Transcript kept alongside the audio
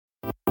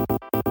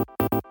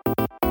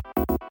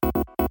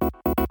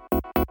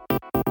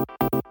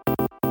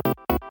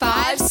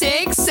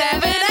6,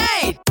 7,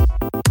 8.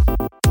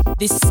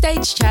 This is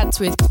Stage Chats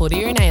with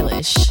Claudia and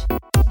Ailish.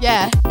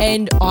 Yeah.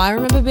 And I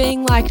remember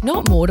being like,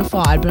 not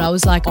mortified, but I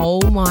was like, oh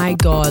my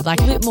God.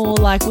 Like a bit more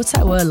like, what's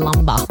that word?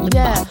 Limber.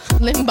 Yeah.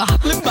 Limber.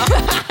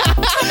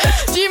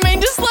 Do you mean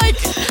just like,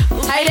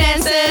 hey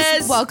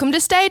dancers, welcome to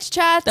Stage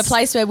Chats. The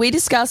place where we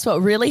discuss what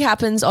really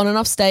happens on and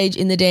off stage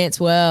in the dance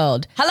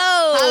world.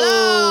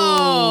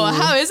 Hello.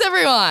 How is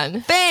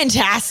everyone?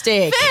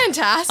 Fantastic.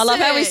 Fantastic. I love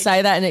how we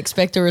say that and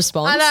expect a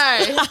response. I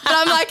know. But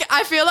I'm like,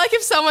 I feel like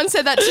if someone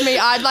said that to me,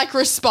 I'd like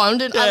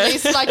respond and at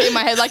least like in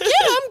my head, like, yeah,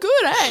 I'm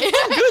good, eh?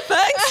 Good,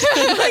 thanks.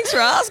 Thanks for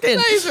asking.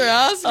 Thanks for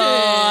asking.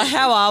 Oh,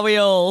 how are we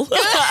all?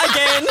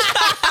 Again.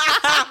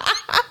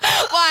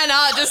 Why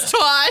not? Just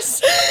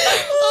twice.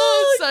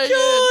 Oh, so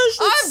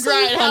good. I'm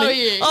great. How are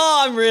you?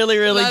 Oh, I'm really,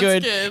 really That's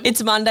good.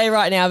 It's Monday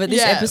right now, but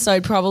this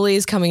episode probably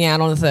is coming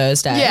out on a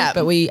Thursday. Yeah.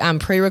 But we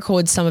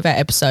pre-record some of our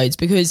episodes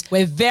because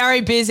we're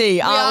very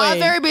busy, aren't we?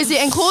 We are very busy.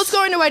 And Claude's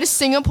going away to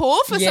Singapore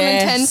for some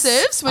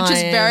intensives, which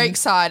is very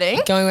exciting.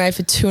 Going away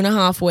for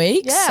 2.5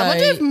 weeks. Yeah, so I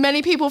wonder if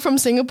many people from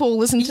Singapore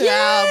listen to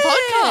our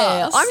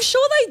podcast. I'm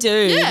sure they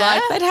do. Yeah.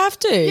 Like, they'd have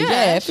to.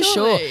 Yeah, for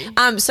surely.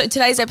 sure. So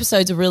today's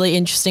episode's a really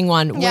interesting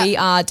one. Yeah. We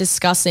are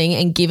discussing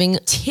and giving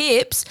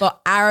tips for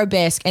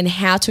Arabesque and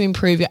how to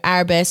improve your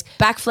Arabesque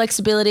back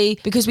flexibility,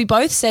 because we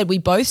both said we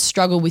both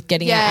struggle with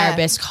getting our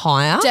Arabesque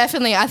higher.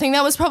 Definitely. I think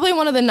that was probably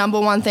one of the number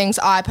one things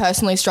I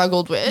personally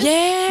struggled with.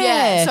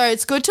 Yeah. So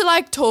it's good to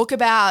like talk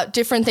about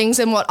different things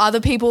and what other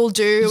people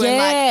do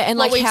and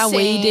like how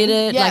we did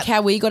it, like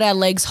how we got our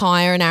legs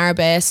higher in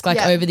Arabesque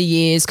over the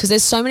years, because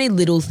there's so many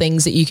little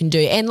things that you can do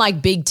and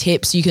like big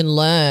tips you can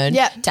learn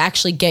to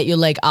actually get your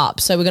leg up.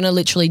 So we're going to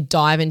literally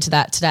dive into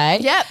that today.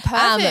 Yeah,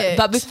 perfect.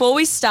 But before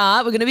we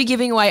start, we're going to be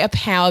giving away a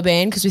power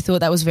band because we thought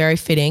that was very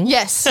fitting.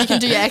 Yes, you can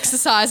do your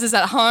exercises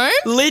at home.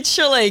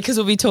 Literally, because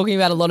we'll be talking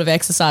about a lot of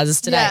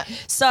exercises today. Yeah.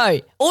 So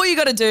all you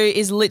got to do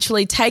is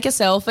literally take a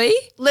selfie,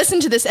 listen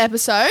to this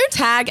episode,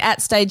 tag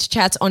at Stage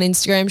Chats on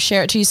Instagram,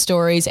 share it to your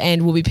stories,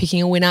 and we'll be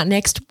picking a winner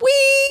next week.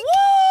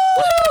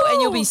 Woo!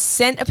 And you'll be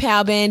sent a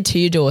power band to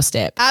your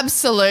doorstep.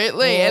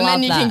 Absolutely. And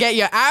then you can get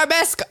your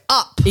Arabesque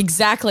up.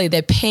 Exactly.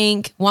 They're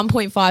pink,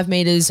 1.5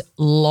 meters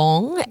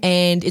long,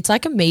 and it's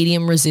like a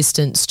medium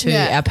resistance to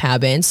our power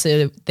bands.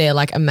 So they're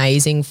like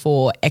amazing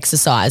for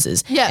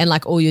exercises and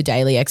like all your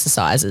daily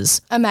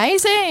exercises.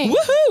 Amazing.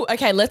 Woohoo.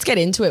 Okay, let's get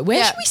into it.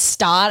 Where should we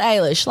start,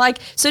 Ailish? Like,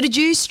 so did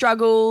you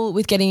struggle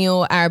with getting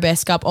your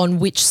Arabesque up on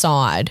which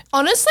side?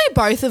 Honestly,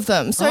 both of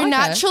them. So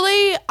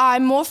naturally,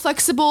 I'm more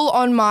flexible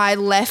on my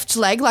left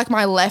leg, like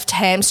my left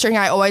hamstring.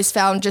 I always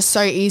found just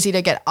so easy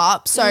to get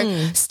up.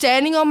 So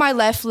standing on my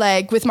left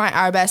leg with my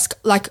Arabesque,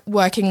 like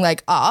working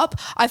leg up,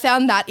 I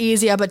found that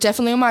easier, but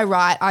definitely on my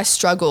right, I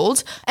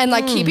struggled. And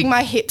like keeping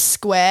my hips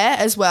square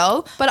as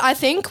well. But I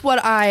think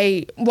what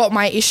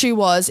my issue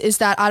was is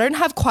that I don't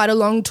have quite a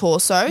long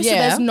torso. So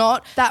there's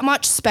not that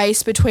much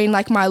space between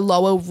like my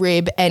lower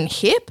rib and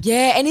hip.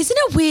 Yeah, and isn't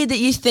it weird that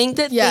you think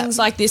that things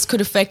like this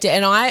could affect it?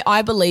 And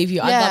I believe you.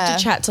 I'd love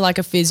to chat to like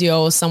a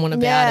physio or someone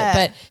about it.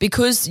 But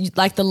because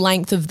like the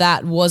length of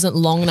that wasn't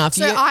long enough.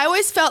 So I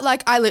always felt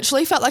like I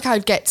literally felt like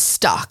I'd get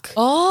stuck.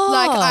 Oh.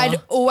 Like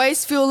I'd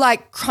always feel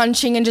like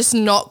crunching and just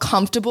not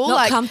comfortable.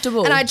 Not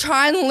comfortable. And I'd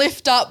try and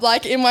lift up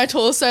like in my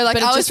torso. Like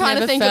I was trying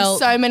to think of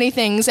so many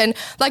things. And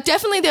like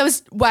definitely there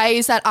was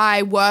ways that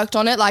I worked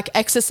on it, like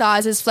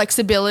exercises,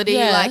 flexibility,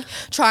 like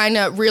trying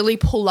to really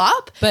pull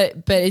up.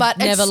 But it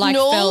never like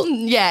felt.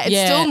 Yeah,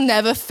 it still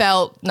never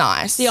felt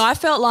nice. See, I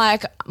felt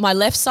like my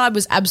left side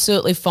was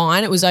absolutely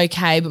fine. It was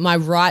okay. But my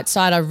right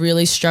side I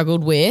really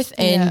struggled with.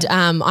 And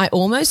I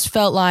almost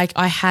felt like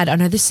I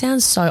know this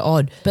sounds so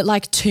odd, but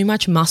like too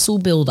much muscle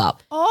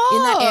buildup in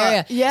that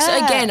area. Yeah.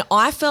 So again,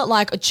 I felt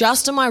like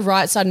just on my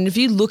right side, and if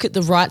you look at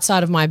the right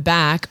side of my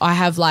back, I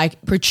have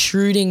like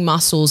protruding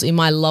muscles in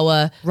my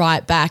lower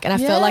right back. And I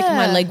felt like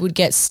my leg would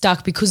get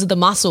stuck because of the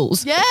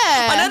muscles. Yeah.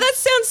 I know that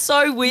sounds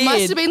so weird.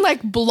 Must have been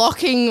like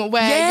blocking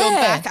where your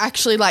back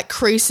actually like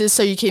creases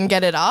so you can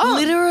get it up.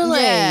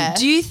 Literally. Yeah.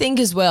 Do you think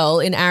as well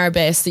in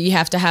Arabesque that you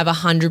have to have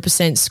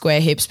 100% square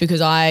hips?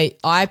 Because I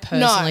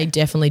personally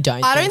definitely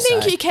don't. I don't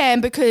think you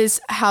can, because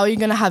how are you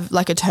going to have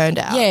like a turned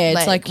out it's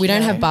leg, like we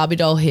don't have Barbie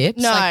doll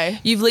hips. No. Like,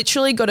 you've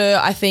literally got to,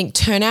 I think,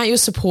 turn out your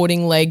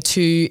supporting leg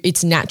to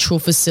its natural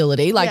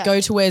facility, like go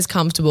to where it's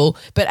comfortable.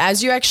 But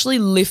as you actually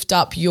lift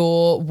up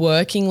your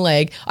working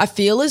leg, I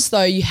feel as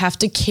though you have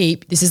to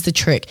this is the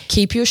trick,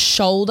 keep your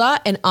shoulder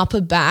and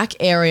upper back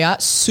area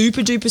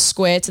super duper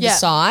square to the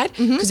side,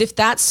 because if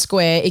that's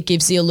square, it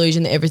gives the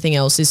illusion that everything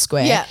else is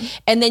square. Yeah.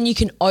 And then you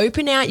can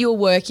open out your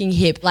working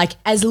hip like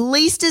as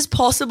least as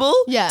possible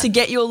to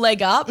get your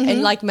leg up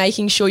and like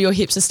making sure your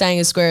hips are staying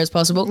as square as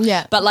possible.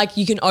 Yeah. But like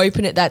you can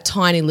open it that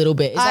tiny little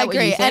bit. Is I that agree.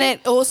 what you think? And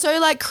it also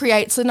like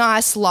creates a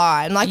nice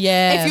line. Like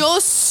if you're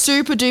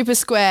super duper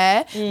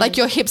square, like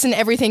your hips and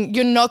everything,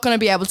 you're not going to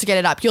be able to get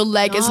it up. Your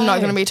leg is not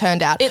going to be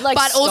turned out. It, like,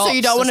 but also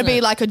you don't want to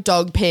be like a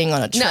dog peeing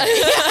on a tree.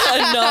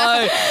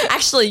 No.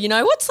 Actually, you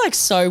know what's like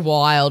so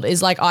wild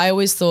is like I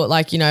always thought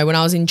like, you know, when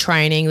I was in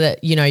training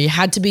that, you know, you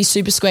had to be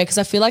super square because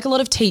I feel like a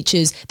lot of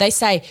teachers, they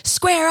say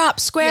square up,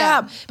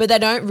 but they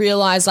don't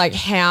realize like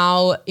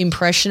how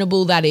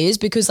impressionable that is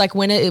because like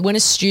when a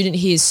student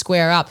hears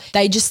square up,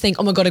 they just think,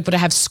 oh my God, I've got to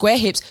have square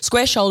hips,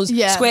 square shoulders,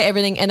 square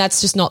everything. And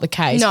that's just not the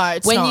case. No,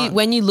 it's not.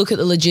 When you look at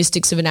the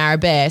logistics of an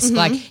arabesque,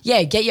 like,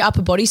 get your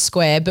upper body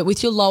square, but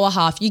with your lower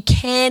half, you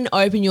can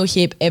open your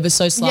hip ever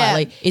so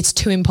slightly. Yeah. It's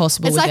too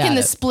impossible It's without like in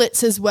the it.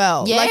 splits as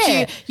well. Yeah.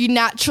 Like you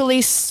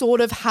naturally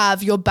sort of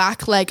have your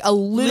back leg a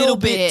little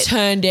bit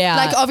turned out.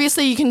 Like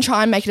obviously you can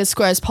try and make it as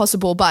square as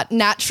possible, but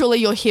naturally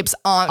your hips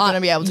aren't going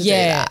to be able to do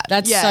that.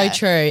 That's so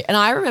true. And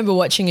I remember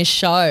watching a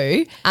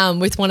show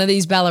with one of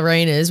these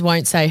ballerinas,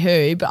 won't say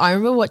who, but I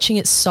remember watching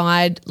it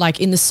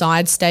in the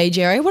side stage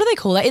area. What do they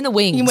call that? In the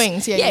wings. In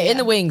wings, yeah. In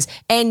the wings.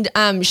 And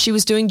she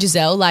was doing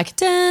Giselle like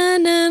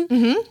dun, dun,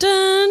 dun,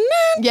 dun.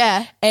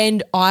 Yeah.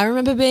 And I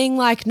remember being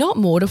like not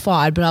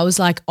mortified, but I was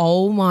like,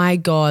 oh my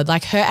God,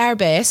 like her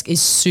arabesque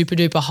is super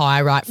duper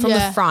high, right? From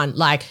the front,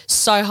 like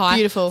so high.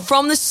 Beautiful.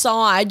 From the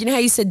side, you know how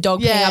you said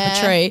dog peeing up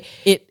a tree?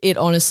 It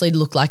honestly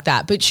looked like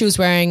that. But she was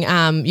wearing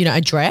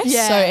a dress.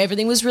 Yeah. So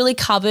everything was really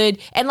covered.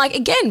 And like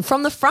again,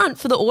 from the front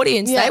for the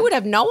audience, they would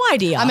have no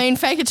idea. I mean,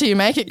 fake it till you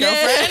make it,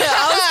 girlfriend. Yeah,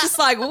 I was just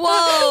like,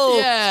 whoa.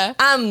 Yeah.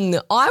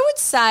 I would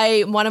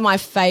say one of my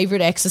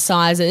favorite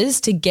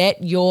exercises to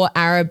get your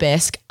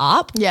arabesque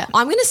up. Yeah.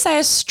 I'm going to say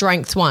a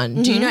strength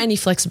one. Do you know any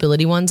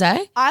flexibility ones,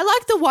 eh? I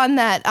like the one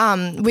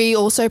that we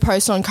also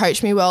post on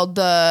Coach Me World,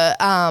 the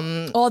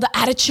the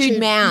attitude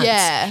mount.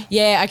 Yeah.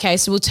 Yeah, okay,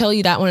 so we'll tell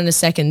you that one in a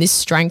second. This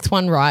strength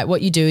one, right,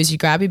 what you do is you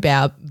grab your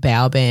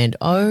bow band.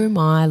 Oh,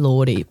 my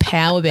lordy.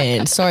 Power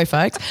band. Sorry,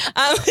 folks.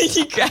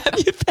 You grab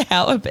your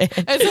power band.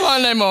 It's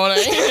Monday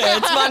morning. Yeah,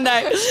 it's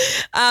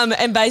Monday.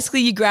 And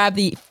basically you grab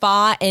the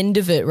far end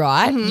of it,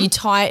 right? You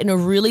tie it in a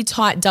really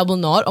tight double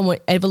knot on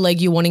whatever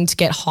leg you're wanting to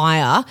get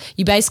higher.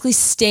 You basically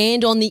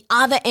stand on the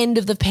other end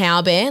of the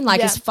power band,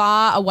 like as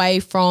far away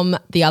from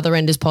the other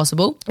end as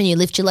possible. And you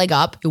lift your leg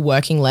up, your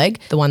working leg,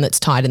 the one that's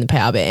tied in the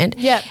power band.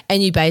 Yeah.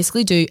 And you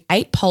basically do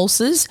 8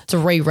 pulses,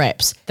 3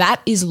 reps.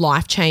 That is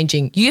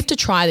life-changing. You have to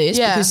try this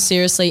because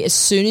seriously, as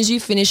soon as you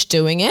finish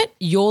doing it,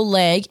 your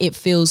leg, it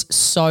feels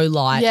so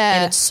light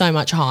and it's so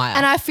much higher.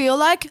 And I feel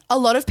like a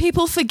lot of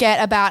people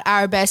forget about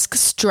arabesque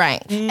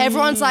strength.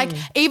 Everyone's like,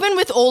 even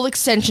with all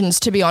extensions,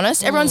 to be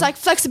honest, everyone's like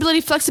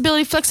flexibility.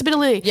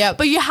 Yep.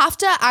 But you have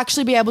to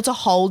actually be able to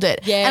hold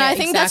it. Yeah, and I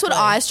think that's what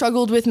I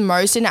struggled with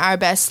most in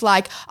arabesque.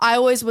 Like I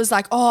always was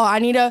like, oh, I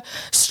need to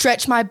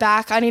stretch my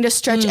back. I need to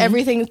stretch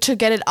everything to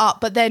get it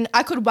up. But then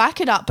I could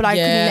whack it up, but I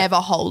could never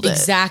hold it.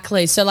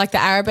 Exactly. So like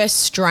the arabesque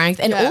strength.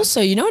 And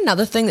also, you know,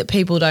 another thing that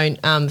people don't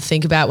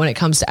think about when it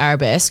comes to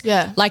arabesque,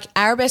 like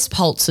arabesque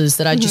pulses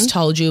that I just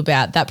told you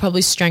about, that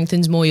probably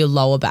strengthens more your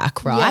lower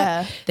back, right?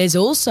 Yeah. There's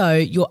also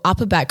your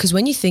upper back, because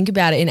when you think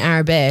about it in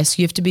arabesque,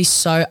 you have to be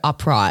so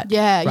upright.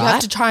 Yeah, right? you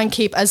have to try and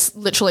keep as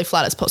literally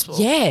flat as possible.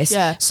 Yes.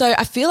 Yeah. So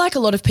I feel like a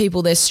lot of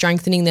people, they're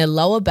strengthening their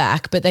lower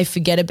back, but they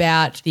forget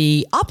about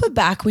the upper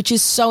back, which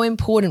is so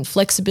important,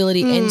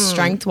 flexibility and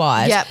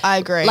strength-wise. Yep, I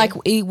agree. Like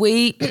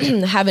we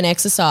have an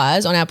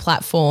exercise on our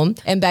platform,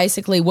 and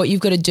basically what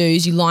you've got to do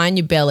is you lie on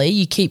your belly,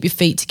 you keep your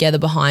feet together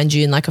behind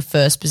you in like a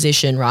first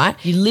position, right?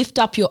 You lift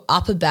up your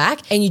upper back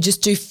and you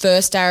just do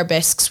first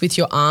arabesques with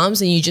your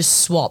arms, and you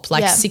just swap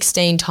like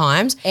 16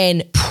 times,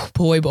 and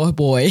boy,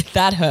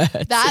 that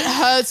hurts. That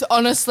hurts,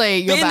 honestly,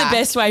 your in the back.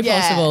 best way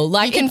possible.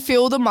 Like you can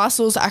feel the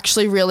muscles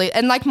actually really,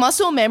 and like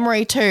muscle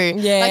memory too.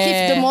 Yeah. Like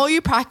if the more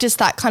you practice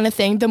that kind of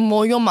thing, the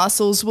more your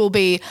muscles will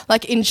be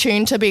like in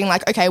tune to being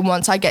like, okay,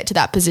 once I get to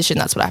that position,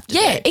 that's what I have to do.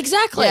 Yeah,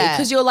 exactly. Yeah.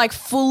 Because you're like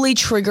fully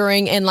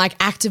triggering and like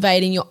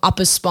activating your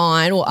upper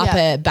spine or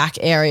upper back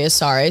area,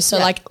 sorry. So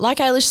like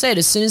Ailish said,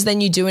 as soon as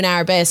then you do an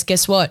arabesque,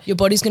 guess what? Your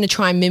body's going to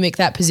try and mimic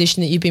that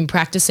position that you've been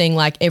practicing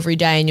like every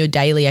day in your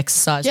daily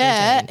exercise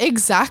routine.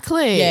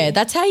 Exactly. Yeah,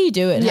 that's how you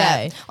do it,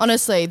 hey?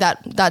 Honestly,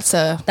 that's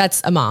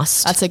a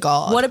must. That's a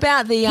god. What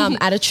about the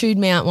attitude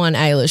mount one,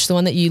 Ailish, the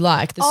one that you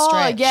like, the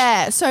stretch? Oh,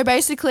 yeah. So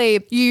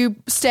basically you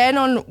stand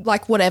on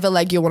like whatever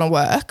leg you want to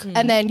work,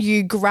 and then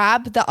you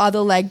grab the other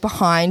leg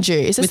behind you.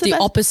 Is this With the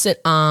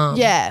opposite arm.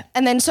 Yeah.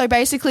 And then so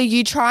basically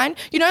you try and,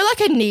 you know,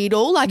 like a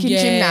needle, like in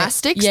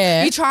gymnastics,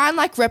 you try and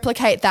like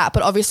replicate that,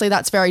 but obviously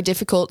that's very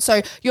difficult.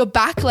 So your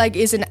back leg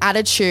is an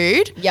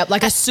attitude. Yep,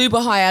 like a super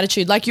high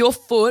attitude. Like your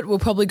foot will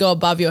probably go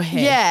above your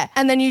head. Yeah.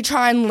 And then you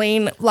try and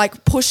lean,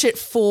 like push it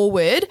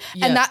forward.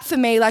 Yeah. And that for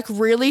me like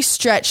really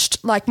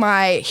stretched like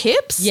my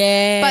hips.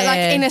 Yeah. But like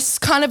in a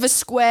kind of a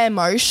square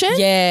motion.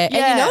 Yeah. And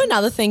you know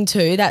another thing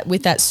too, that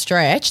with that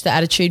stretch, the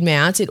attitude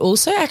mounts, it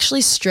also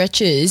actually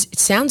stretches, it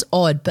sounds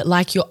odd, but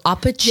like your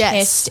upper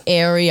chest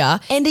area.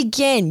 And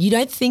again, you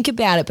don't think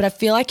about it, but I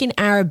feel like in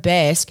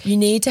Arabesque, you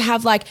need to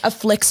have like a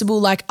flexible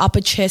like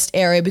upper chest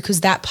area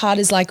because that part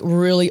is like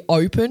really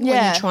open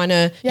when you're trying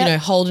to, you know,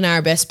 hold an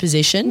Arabesque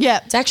position. Yeah.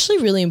 It's actually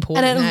really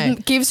important. And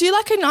it gives you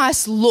like a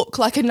nice look,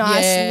 like a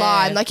nice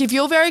line. Like if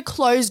you're very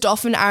closed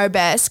off in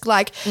Arabesque,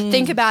 like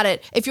think about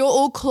it. If you're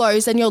all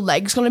closed, then your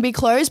leg's going to be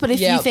closed. But if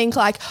you think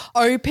like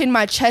open,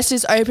 my chest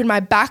is open, my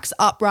back's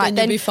upright,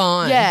 then you'll be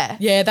fine. Yeah.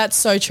 Yeah, that's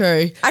so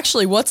true.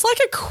 Actually, what's like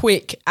a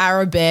quick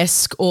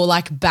Arabesque or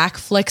like back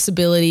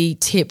flexibility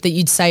tip that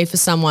you'd say for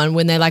someone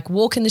when they like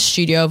walk in the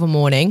studio of a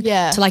morning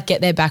to like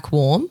get their back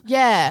warm?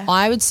 Yeah.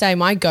 I would say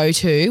my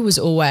go-to was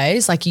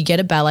always like you get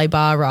a ballet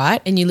bar,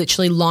 right? And you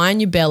literally lie on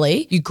your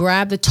belly, you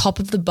grab the top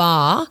of the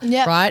bar,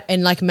 right?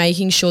 And like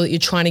making sure that you're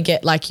trying to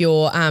get like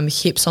your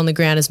hips on the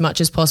ground as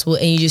much as possible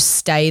and you just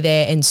stay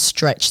there and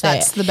stretch there.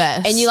 That's the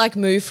best. And you like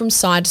move from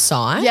side to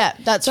side. Yeah,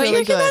 that's really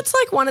good. So you reckon that's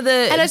like one of the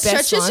and it best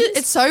stretches ones?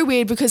 It's so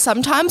weird because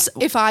sometimes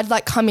if I'd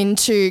like come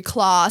into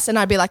class and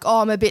I'd be like,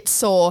 oh, I'm a bit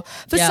sore.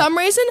 For some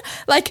reason,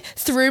 like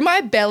through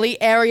my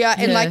belly area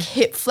and like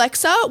hip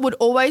flexor would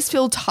always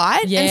feel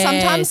tight. Yes.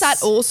 And sometimes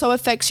that also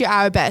affects your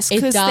Arabesque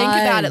because think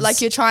about it,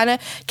 like you're trying to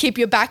keep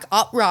your back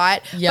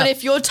upright, but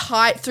if you're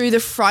tight through the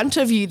front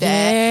of you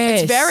there,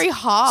 it's very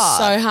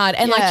hard. So hard.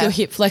 And like your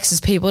hip flexors,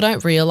 people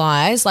don't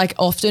realize, like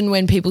often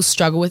when people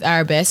struggle with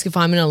Arabesque, if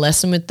I'm in a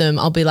lesson with them,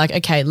 I'll be like,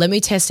 okay, let me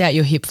test out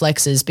your hip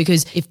flexors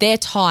because if they're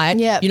tight,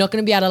 you're not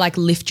going to be able to like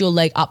lift your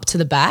leg up to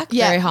the back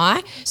very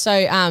high.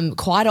 So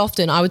quite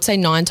often, I would say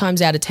 9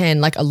 times out of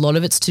 10, like a lot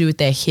of it's to do with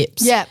their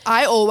hips. Yeah,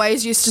 I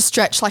always used to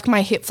stretch like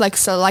my hip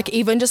flexor, like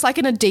even just like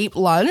in a deep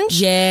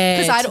lunge. Yeah,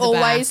 because I'd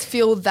always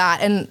feel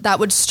that and that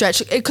would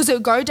stretch because it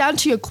would go down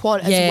to your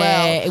quad as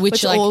well,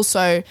 which like,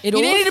 also you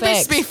need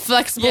to be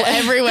flexible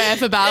everywhere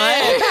for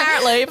ballet.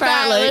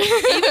 Apparently.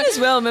 Even as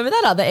well, remember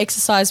that other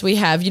exercise we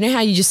have? You know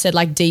how you just said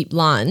like deep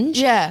lunge?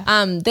 Yeah.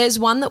 There's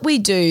one that we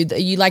do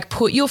that you like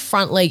put your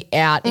front leg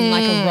out in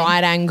like a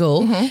right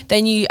angle,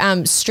 then you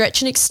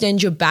stretch and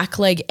extend your back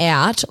leg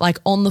out like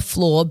on the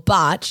floor,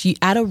 but you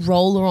add a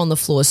roller on the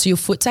floor. So your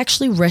foot's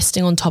actually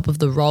resting on top of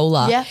the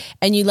roller. Yeah.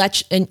 And you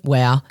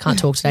can't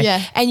talk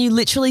today. And you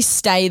literally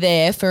stay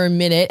there for a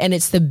minute and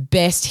it's the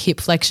best hip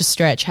flexor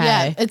stretch, hey?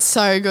 Yeah, it's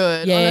so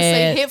good. Yeah.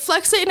 Honestly, hip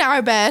flexor in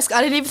Arabesque,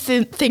 I didn't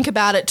even think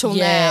about it till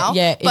now.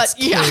 Yeah, but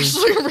you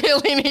actually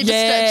really need to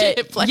stretch your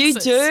hip flexors. You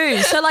do.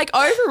 So like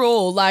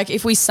overall, like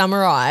if we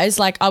summarize,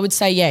 like I would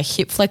say,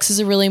 hip flexors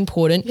are really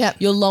important. Yep.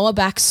 Your lower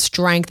back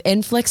strength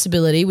and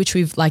flexibility, which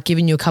we've like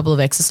given you a couple of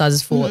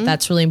exercises for,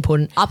 that's really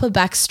important. Upper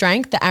back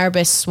strength, the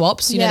Arabesque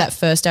swaps, you know, that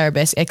first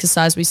Arabesque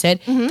exercise we said,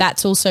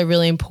 that's also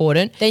really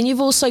important. Then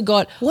you've also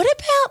got, what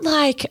about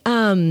like,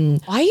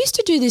 I used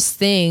to do this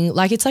thing,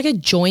 like it's like a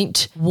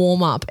joint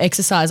warm up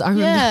exercise. I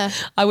remember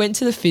I went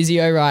to the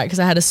physio, right, because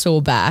I had a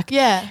sore back.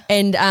 Yeah.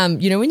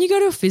 And, you know, when you go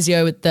to a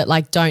physio that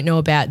like don't know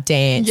about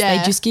dance,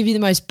 they just give you the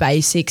most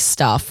basic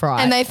stuff,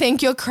 right? And they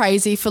think you're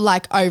crazy for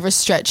like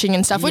overstretching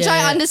and stuff, which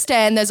I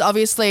understand. There's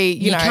obviously,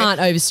 you know. can't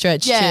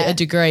overstretch to a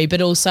degree,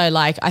 but also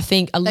like I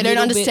think they don't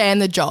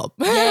understand the job.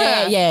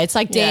 It's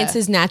like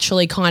dancers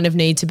naturally kind of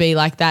need to be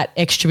like that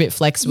extra bit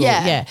flexible.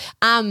 I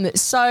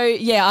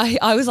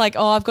was like,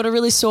 I've got a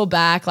really sore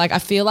back. Like I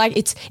feel like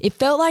it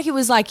felt like it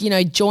was like, you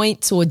know,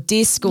 joints or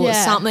disc or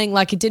something,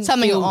 like it didn't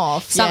feel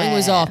off. Something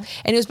was off.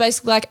 And it was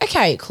basically like,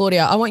 okay,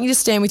 Claudia, I want you to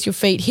stand with your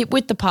feet hip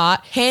width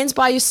apart, hands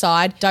by your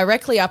side,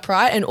 directly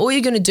upright, and all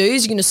you're going to do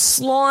is you're going to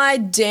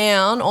slide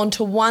down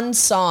onto one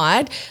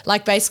side.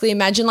 Like basically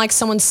imagine like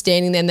someone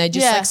standing there and they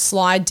just like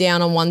slide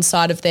down on one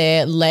side of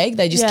their leg.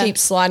 They just keep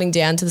sliding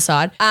down to the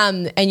side.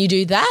 And you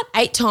do that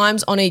 8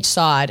 times on each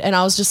side. And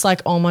I was just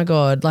like, oh my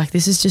God, like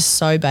this is just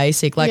so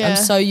basic. Like I'm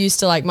so used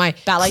to like my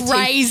ballet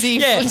crazy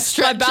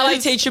my ballet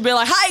teacher would be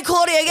like, hey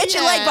Claudia, get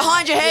your leg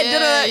behind your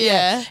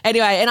head.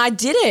 Anyway, and I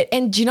did it.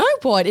 And do you know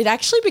what? It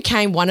actually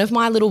became one of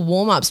my little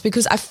warm-ups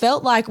because I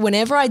felt like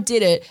whenever I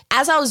did it,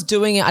 as I was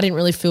doing it, I didn't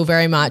really feel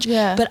very much.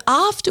 Yeah. But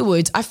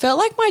afterwards, I felt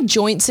like my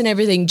joints and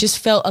everything just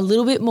felt a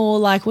little bit more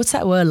like, what's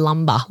that word?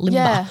 Limber.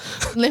 Yeah.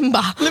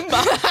 Limber.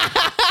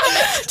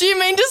 Do you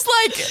mean just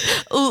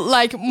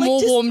like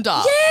more warmed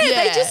up?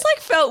 Yeah, they just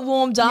like felt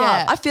warmed up.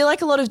 Yeah. I feel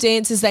like a lot of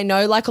dancers, they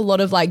know like a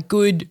lot of like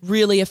good,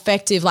 really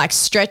effective like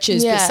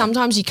stretches, but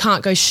sometimes you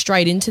can't go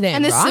straight into them,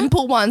 and the right?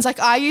 simple ones. Like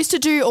I used to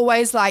do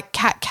always like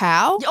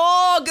cat-cow.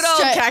 Oh, good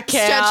old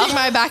cat-cow. Stretching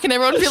my back and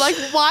everyone would be like,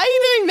 why are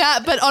you doing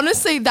that? But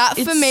honestly, that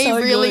for me so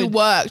really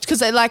worked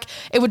because it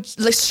would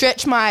like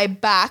stretch my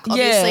back,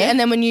 obviously, and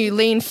then when you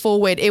lean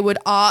forward, it would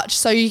arch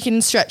so you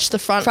can stretch the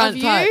front of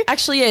you. Part.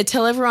 Actually,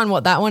 tell everyone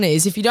what that one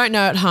is. If you don't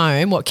know at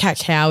home what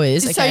cat-cow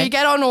is. Okay. So you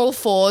get on all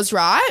fours,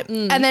 right?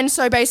 And then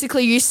so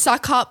basically you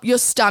suck up your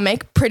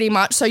stomach pretty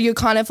much. So you're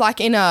kind of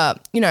like in a,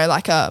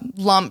 like a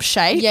lump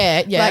shape.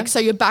 Yeah. Like so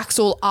your back's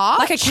all arched.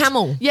 Like a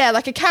camel. Yeah,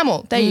 like a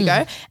camel. There you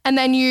go. And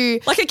then you...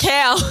 Like a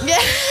cow. Yeah,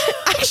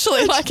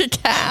 actually like a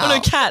cow. Oh,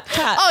 no, cat.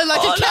 Oh,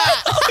 like a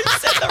cat. No. Oh, you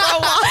said the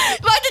wrong one.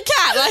 Like a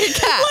cat. Like a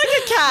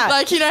cat.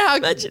 Like, you know how...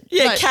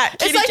 cat.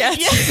 Kitty cat.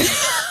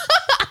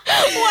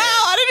 Wow,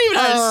 I didn't even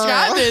know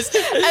how to describe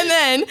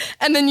this.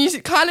 And then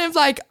you kind of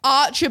like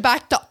arch your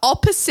back the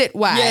opposite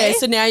way. Yeah,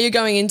 so now you're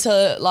going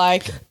into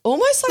like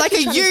almost like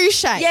a U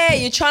shape. Yeah,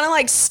 you're trying to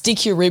like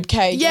stick your rib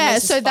cage. Yeah,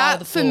 so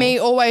that for me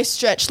always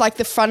stretched like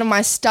the front of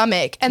my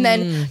stomach. And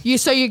then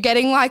you're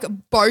getting like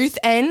both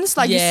ends,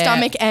 like your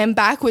stomach and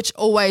back, which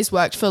always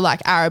worked for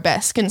like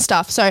Arabesque and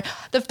stuff. So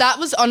that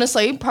was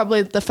honestly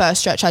probably the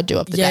first stretch I'd do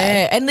of the day.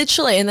 Yeah, and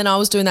literally, and then I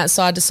was doing that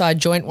side to side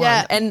joint one.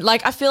 Yeah. And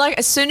like I feel like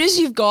as soon as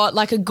you've got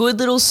like a good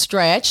little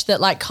stretch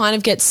that like kind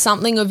of gets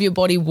something of your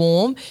body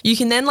warm, you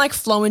can then like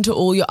flow into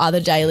all your other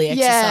daily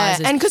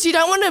exercises. Yeah, and because you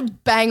don't want to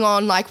bang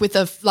on like with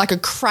a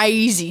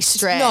crazy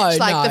stretch.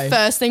 The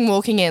first thing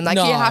walking in. Like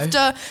you have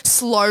to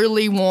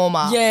slowly warm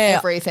up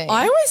everything.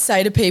 I always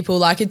say to people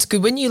like it's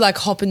good when you like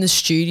hop in the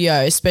studio,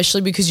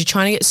 especially because you're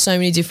trying to get so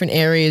many different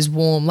areas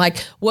warm.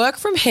 Like work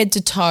from head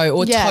to toe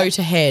or toe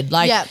to head.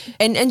 Like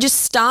and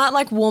just start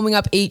like warming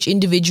up each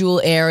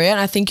individual area, and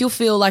I think you'll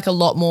feel like a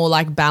lot more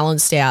like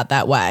balanced out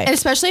that way. And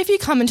especially if you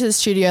come into the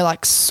studio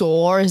like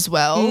sore as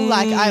well.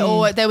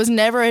 Like there was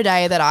never a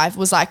day that I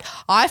was like,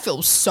 I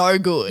feel so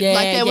good. Yeah,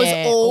 like there was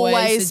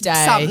always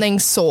something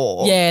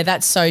sore. Yeah,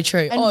 that's so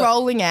true. And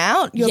rolling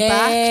out your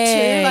back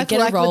too. Like,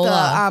 get a roller.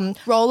 With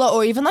a roller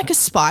or even like a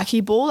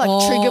spiky ball,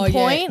 like trigger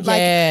point.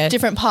 Like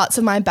different parts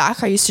of my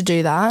back. I used to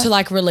do that. To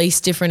like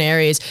release different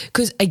areas.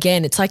 Because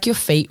again, it's like your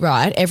feet,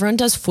 right? Everyone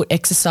does foot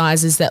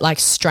exercises that like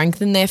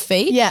strengthen their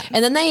feet. Yeah.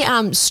 And then they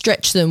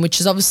stretch them, which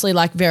is obviously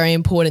like very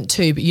important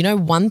too. But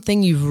one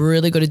thing you've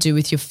really got to do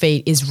with your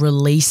feet is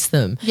release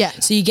them. Yeah.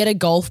 So you get a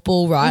golf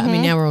ball, right? I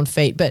mean, now we're on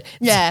feet, but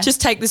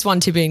just take this one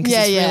tip in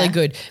because it's really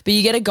good. But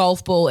you get a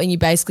golf ball and you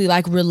basically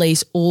like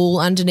release all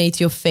underneath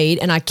your feet.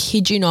 And I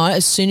kid you not,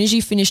 as soon as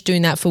you finish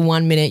doing that for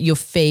 1 minute, your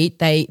feet,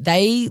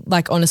 they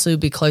like honestly will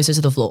be closer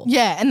to the floor.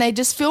 Yeah. And they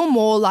just feel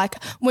more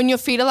like when your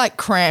feet are like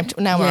cramped.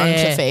 Now we're on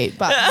your feet,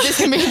 but this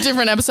can be a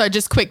different episode.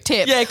 Just quick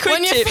tip. Yeah,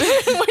 quick tip.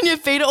 When your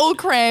feet are all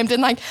cramped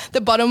and like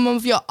the bottom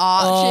of your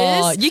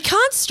arches. You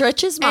can't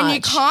stretch as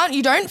much. And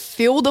you don't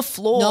feel the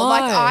floor. No.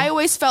 Like I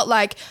always felt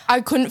like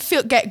I couldn't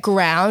get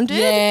grounded.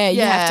 Yeah,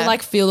 you have to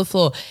like feel the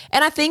floor.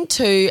 And I think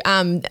too,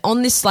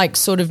 on this like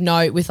sort of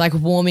note with like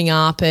warming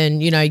up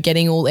and,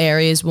 getting all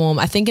areas warm,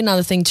 I think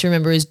another thing to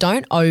remember is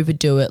don't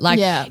overdo it. Like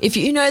if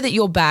you know that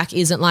your back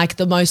isn't like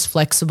the most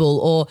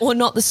flexible or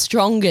not the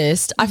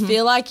strongest, I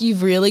feel like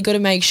you've really got to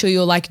make sure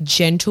you're like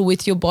gentle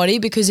with your body,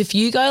 because if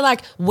you go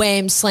like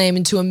wham slam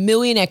into a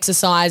million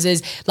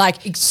exercises,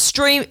 like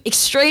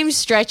extreme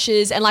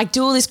stretches and like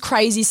do all this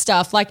crazy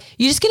stuff, like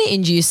you're just going to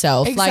injure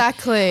yourself.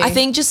 Exactly. Like, I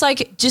think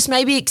just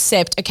maybe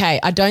accept, okay,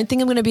 I don't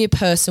think I'm going to be a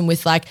person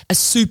with like a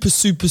super,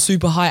 super,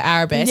 super high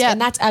arabesque, and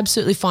that's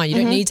absolutely fine. You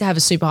don't need to have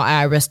a super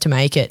high arabesque to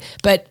make it,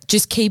 but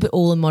just keep it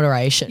all in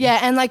moderation. Yeah,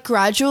 and like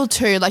gradual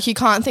too. Like you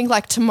can't think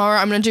like tomorrow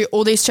I'm going to do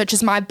all these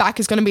stretches, my back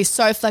is going to be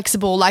so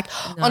flexible. Like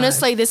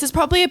honestly, this is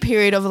probably a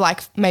period of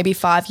like maybe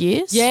 5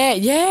 years. Yeah.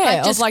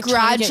 Like just like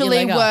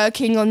gradually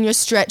working on your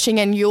stretching,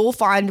 and you'll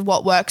find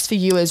what works for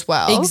you as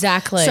well.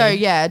 Exactly. So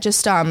yeah,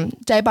 just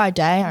day by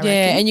day, I reckon.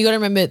 And you got to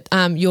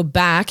remember your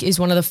back is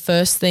one of the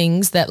first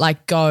things that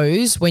like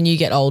goes when you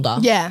get older.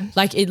 Yeah.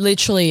 Like it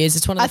literally is.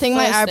 It's one of the first things.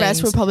 I think my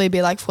arabesque would probably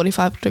be like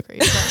 45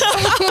 degrees.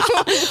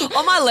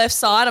 On my left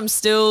side, I'm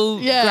still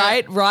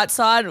great. Right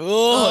side,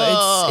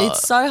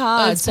 it's so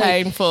hard. It's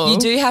painful. You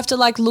do have to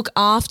like look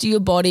after your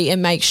body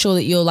and make sure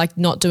that you're like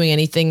not doing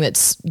anything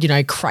that's,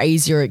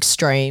 crazy or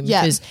extreme,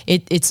 because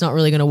it's not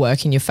really going to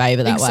work in your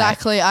favor that way.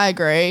 Exactly, I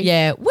agree.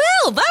 Yeah.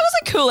 Well, that was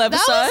a cool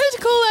episode. That was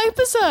a cool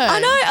episode. I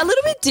know, a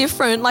little bit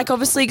different, like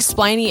obviously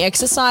explaining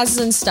exercises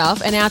and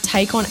stuff and our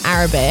take on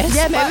Arabesque.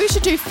 Yeah, maybe we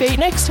should do feet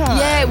next time.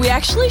 Yeah, we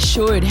actually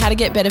should. How to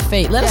get better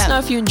feet. Let us know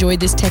if you enjoyed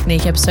this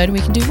technique episode and we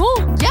can do more.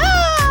 Yeah.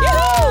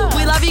 Yoo-hoo!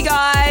 We love you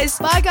guys.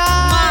 Bye, guys.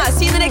 Mwah.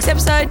 See you in the next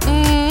episode.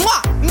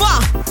 Mwah.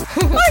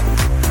 Mwah.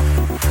 Bye.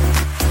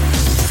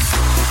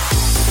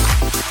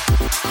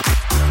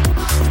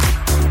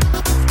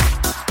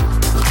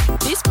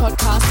 This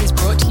podcast is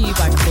brought to you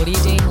by Claudia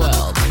Dean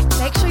World.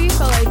 Make sure you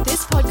follow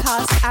this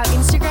podcast, our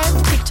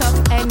Instagram, TikTok,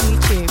 and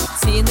YouTube.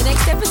 See you in the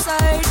next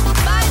episode.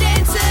 Bye.